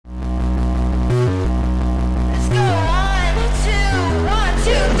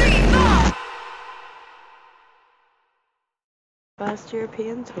first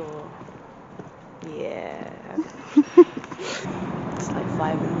European tour. Yeah. It's like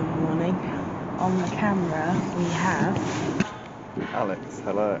 5 in the morning. On the camera we have Alex,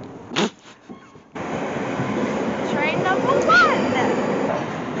 hello. train number 1!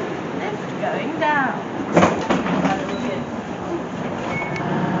 Lift going down.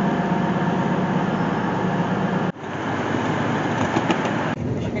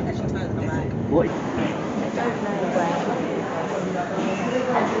 What? I don't know where.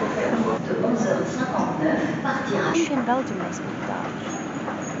 In Belgium they speak Dutch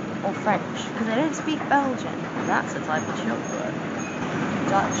or French because they don't speak Belgian. That's a type of chocolate.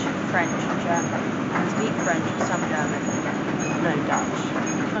 Dutch, French, German. I speak French, some German, no Dutch.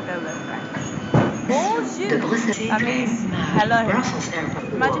 I'll go with French. Bonjour. That means hello.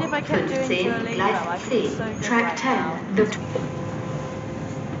 Imagine if I kept doing Duolingo, I could be so good right now.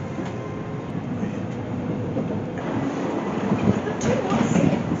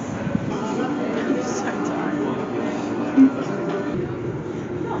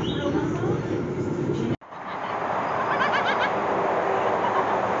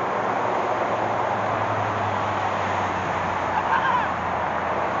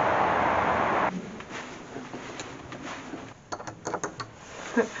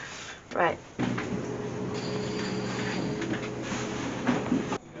 Right.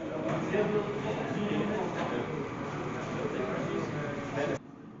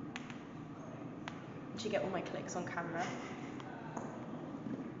 Did you get all my clicks on camera?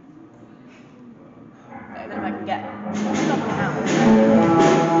 I don't know if I can get double amount.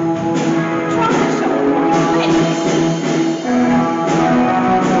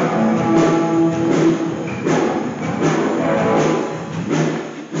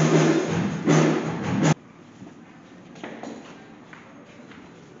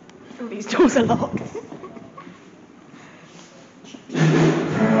 All these doors are locked.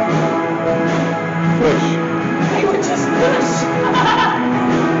 Push. They were just push.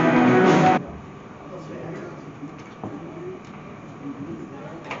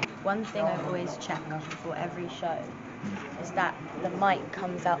 One thing I always check before every show is that the mic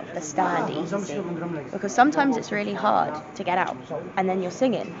comes out of the stand easy, because sometimes it's really hard to get out and then you're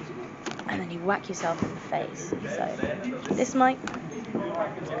singing and then you whack yourself in the face. So this mic,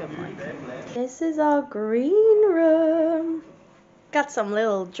 it's a good mic. This is our green room. Got some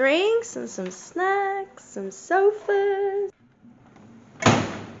little drinks and some snacks, some sofas.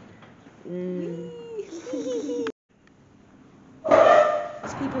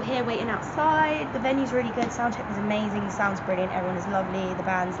 There's people here waiting outside. The venue's really good. Sound check was amazing. The sound's brilliant. Everyone is lovely. The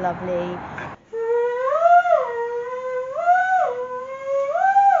band's lovely.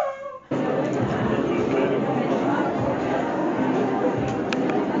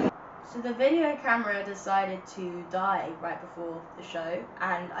 So the video camera decided to die right before the show,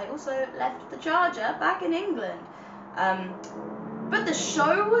 and I also left the charger back in England. But the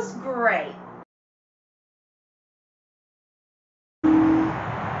show was great.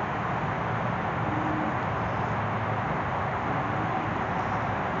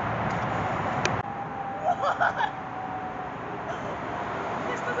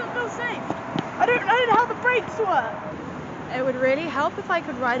 This doesn't feel safe. I don't know how the brakes work. It would really help if I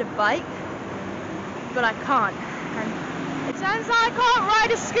could ride a bike, but I can't. And it turns out I can't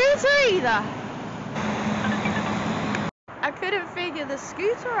ride a scooter either. I couldn't figure the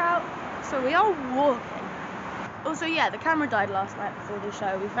scooter out, so we are walking. Also, yeah, the camera died last night before the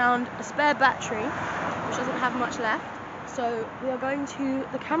show. We found a spare battery, which doesn't have much left, so we are going to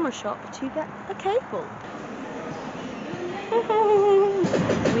the camera shop to get a cable.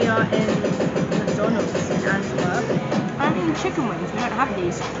 We are in McDonald's in Antwerp. I'm eating chicken wings. We don't have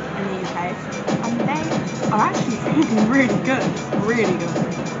these in the UK, and they are actually really good, really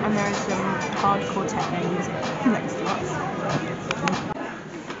good. And there is some hardcore techno music next to us.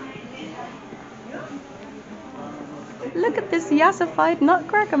 Look at this yassified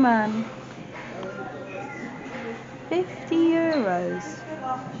nutcracker man. 50 euros.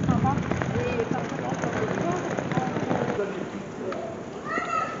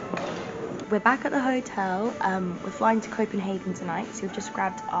 We're back at the hotel. We're flying to Copenhagen tonight, so we've just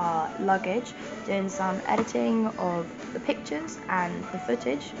grabbed our luggage, doing some editing of the pictures and the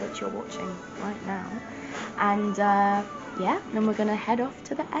footage, which you're watching right now. And yeah, then we're gonna head off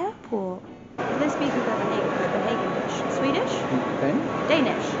to the airport. They speak in Copenhagen-ish. Swedish?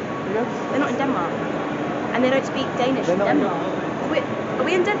 Danish. Yeah. They're not in Denmark. And they don't speak Danish in Denmark. Are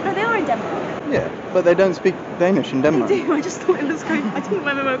we in Denmark? No, they are in Denmark. Yeah, but they don't speak Danish in Denmark. They do. I just thought it was I didn't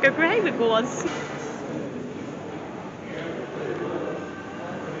remember where Copenhagen was.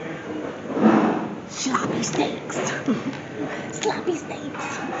 Slappy steaks. Slappy steaks.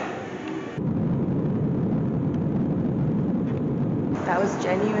 That was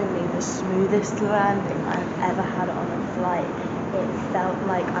genuinely the smoothest landing I've ever had on a flight. It felt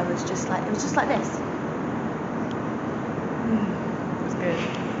like it was just like this. It was good.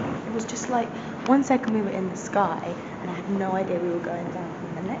 It was just like, 1 second we were in the sky and I had no idea we were going down.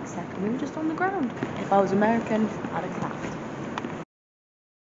 And the next second we were just on the ground. If I was American, I'd have clapped.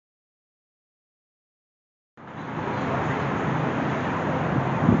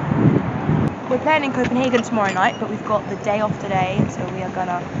 We're playing in Copenhagen tomorrow night, but we've got the day off today, so we are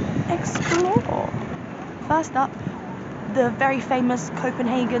gonna explore. First up, the very famous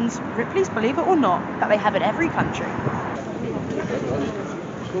Copenhagen's Ripley's, believe it or not, that they have in every country.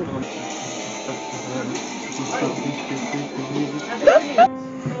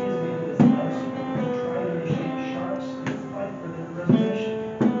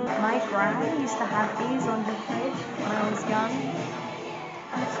 My gran used to have these on her fridge when I was young.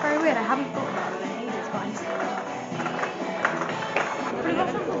 And it's very weird, I haven't thought about it in ages, but I used to love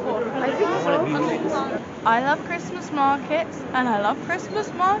it. I love Christmas markets, and I love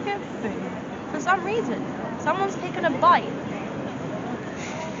Christmas market food. For some reason, someone's taken a bite.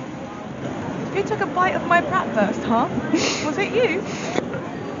 Who took a bite of my bratwurst, huh? Was it you?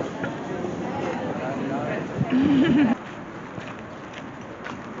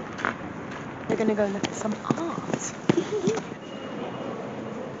 We're gonna go look at some art.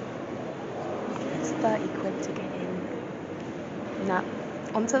 It's 30 quid to get in. Nah,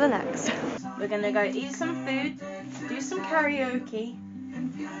 on to the next. We're gonna go eat some food, do some karaoke,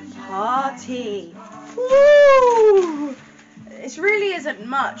 party. Woo! This really isn't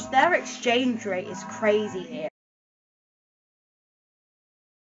much. Their exchange rate is crazy here.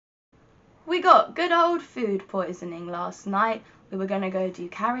 We got good old food poisoning last night. We were gonna go do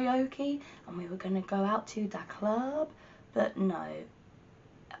karaoke and we were gonna go out to the club, but no.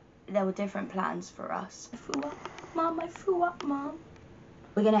 There were different plans for us. I threw up, Mum, I threw up, Mum.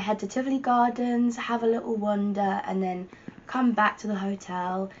 We're gonna head to Tivoli Gardens, have a little wander, and then come back to the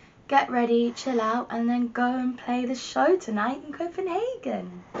hotel, get ready, chill out, and then go and play the show tonight in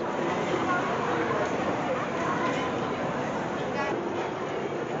Copenhagen.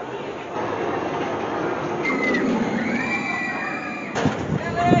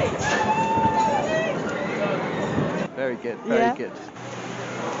 Very good, very good.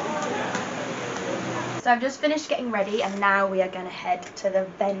 So I've just finished getting ready and now we are going to head to the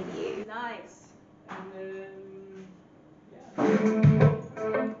venue. Nice.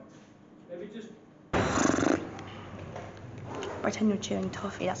 Pretend you're chewing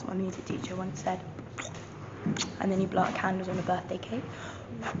toffee, that's what my music teacher once said. And then you blow out candles on a birthday cake.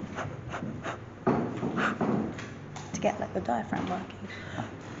 To get like the diaphragm working.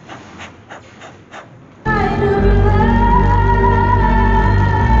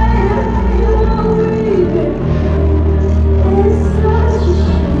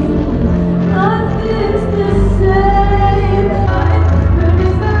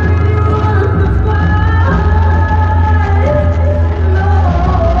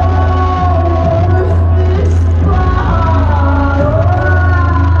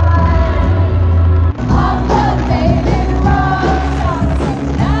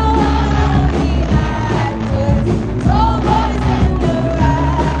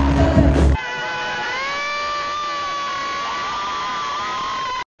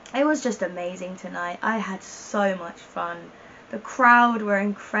 It was just amazing tonight. I had so much fun. The crowd were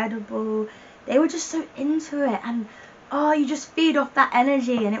incredible. They were just so into it, and oh, you just feed off that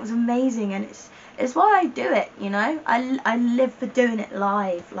energy, and it was amazing. And it's why I do it, you know. I live for doing it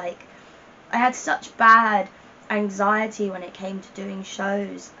live. Like, I had such bad anxiety when it came to doing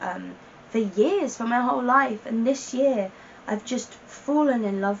shows for years, for my whole life, and this year I've just fallen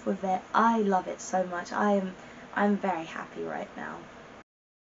in love with it. I love it so much. I'm very happy right now.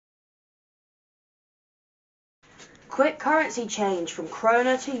 Quick currency change from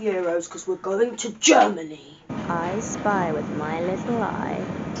krona to euros because we're going to Germany. I spy with my little eye.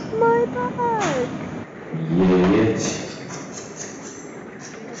 My bag.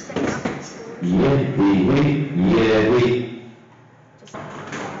 Yeah, we.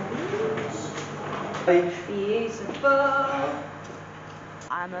 Beautiful.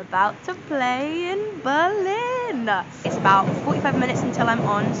 I'm about to play in Berlin. It's about 45 minutes until I'm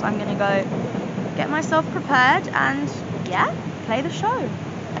on, so I'm gonna go get myself prepared and, yeah, play the show.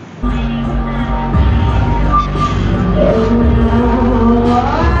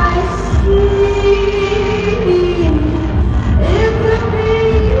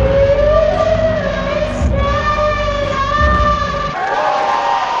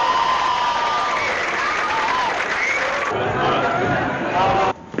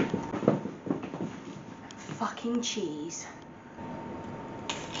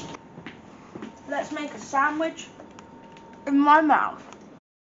 Let's make a sandwich in my mouth.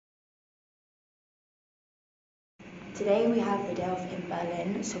 Today we have the day off in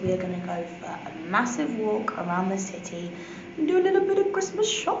Berlin, so we are going to go for a massive walk around the city and do a little bit of Christmas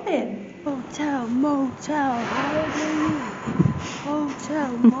shopping. Hotel, motel, hallelujah.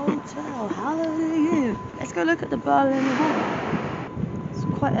 Hotel, motel, hallelujah. Let's go look at the Berlin Wall. It's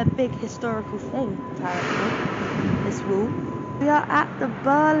quite a big historical thing, apparently, this wall. We are at the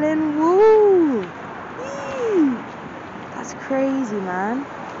Berlin Wall. Whee! That's crazy, man.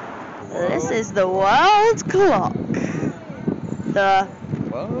 This is the world clock.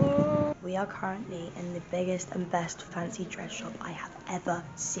 We are currently in the biggest and best fancy dress shop I have ever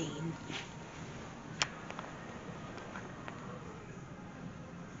seen.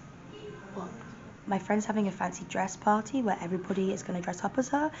 What? My friend's having a fancy dress party where everybody is going to dress up as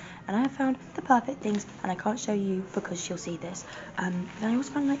her, and I have found the perfect things, and I can't show you because she'll see this. And I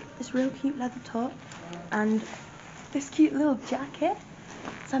also found like this real cute leather top and this cute little jacket.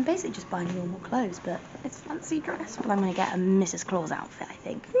 So I'm basically just buying normal clothes, but it's fancy dress. Well, I'm going to get a Mrs. Claus outfit, I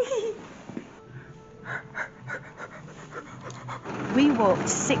think. We walked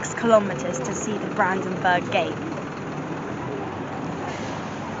 6 kilometers to see the Brandenburg Gate.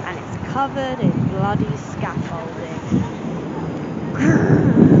 And it's covered in bloody scaffolding.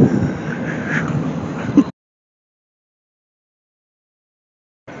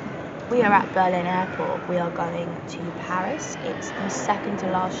 We are at Berlin Airport. We are going to Paris. It's the second to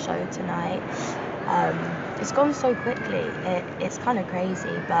last show tonight. It's gone so quickly. It's kind of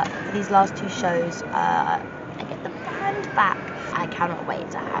crazy, but for these last 2 shows, I get the band back. I cannot wait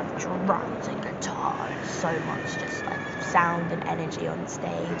to have drums and guitars. So much just like sound and energy on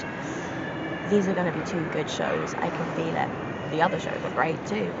stage. These are going to be 2 good shows. I can feel it. The other shows are great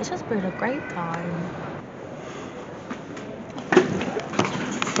too. It's just been a great time.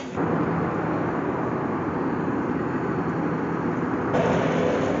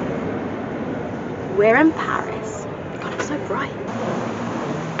 We're in Paris. God, it's so bright.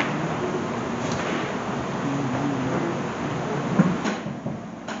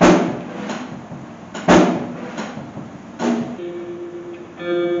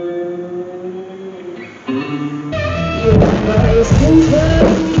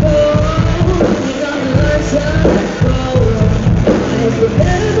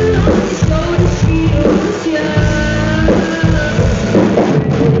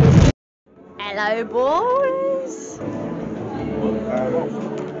 Hello, boys.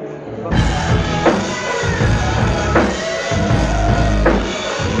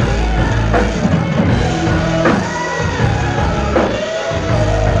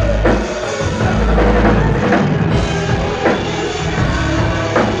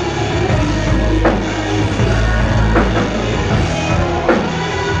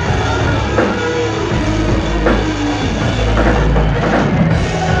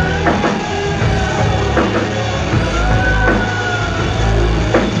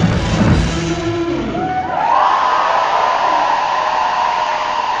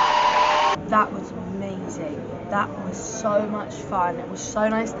 That was amazing. That was so much fun. It was so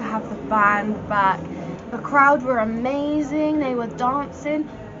nice to have the band back. The crowd were amazing. They were dancing.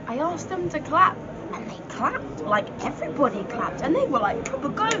 I asked them to clap, and they clapped. Like, everybody clapped, and they were like proper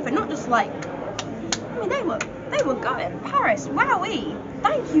going for it, not just like, I mean, they were going. Paris, wowee.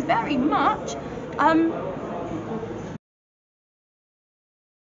 Thank you very much.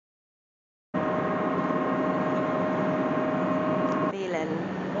 Feeling.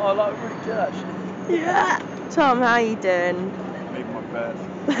 Oh, I like really good actually. Yeah. Tom, how you doing? Made my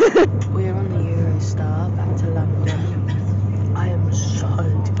best. We are on the Eurostar back to London. I am so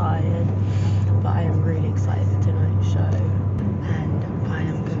tired, but I am really excited for tonight's show, and I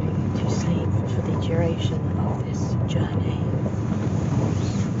am going to sleep for the duration of this journey.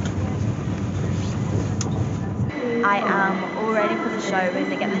 I am all ready for the show. We're going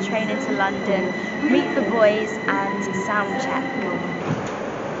to get the train into London, meet the boys, and sound check.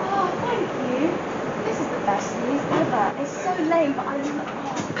 Oh, thank you. This is the best news ever. It's so lame, but I love it.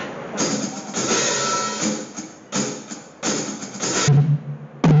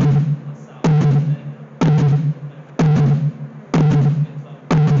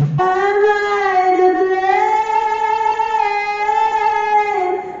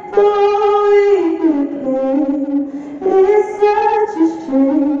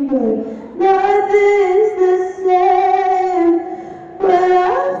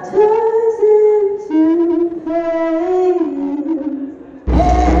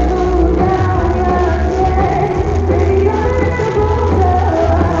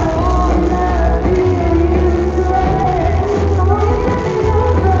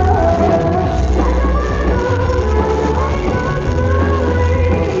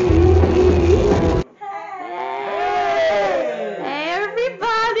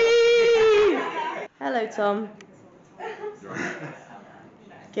 Tom.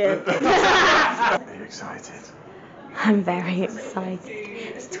 Good. Are you excited? I'm very excited.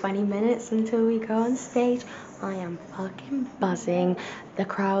 It's 20 minutes until we go on stage. I am fucking buzzing. The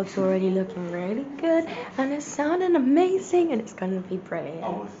crowd's already looking really good, and it's sounding amazing, and it's gonna be brilliant.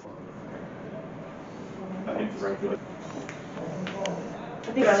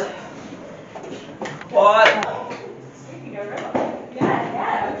 What? Yeah.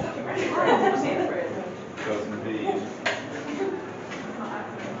 Doesn't be.